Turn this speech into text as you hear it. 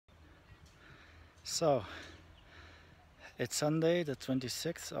So, it's Sunday, the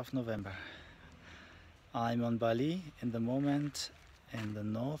 26th of November. I'm on Bali in the moment in the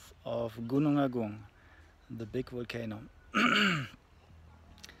north of Gunung Agung, the big volcano.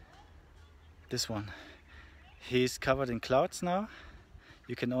 This one. He's covered in clouds now.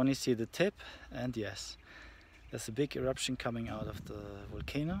 You can only see the tip, and yes, there's a big eruption coming out of the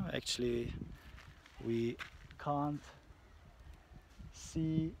volcano. Actually, we can't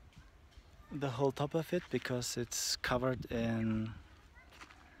see the whole top of it because it's covered in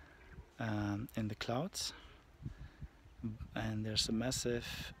the clouds, and there's a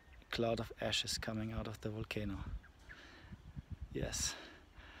massive cloud of ashes coming out of the volcano. Yes,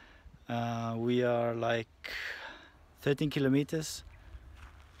 we are like 13 kilometers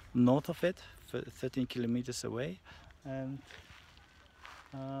north of it, 13 kilometers away, and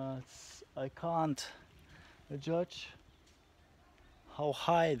I can't judge how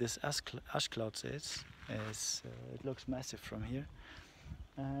high this ash cloud is. It looks massive from here,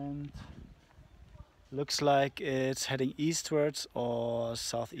 and looks like it's heading eastwards or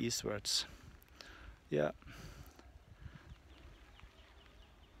southeastwards. Yeah.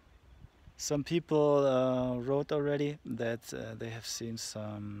 Some people wrote already that they have seen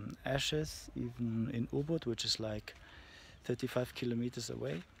some ashes even in Ubud, which is like 35 kilometers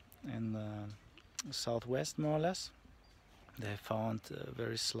away in the southwest, more or less. They found a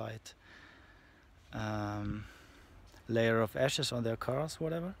very slight layer of ashes on their cars,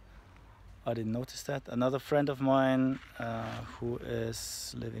 whatever. I didn't notice that. Another friend of mine who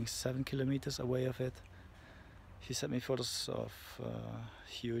is living 7 kilometers away of it, he sent me photos of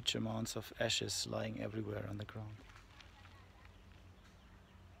huge amounts of ashes lying everywhere on the ground.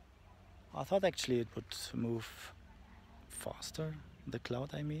 I thought actually it would move faster, the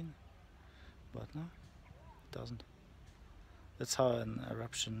cloud I mean, but no, it doesn't. That's how an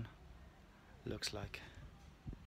eruption looks like.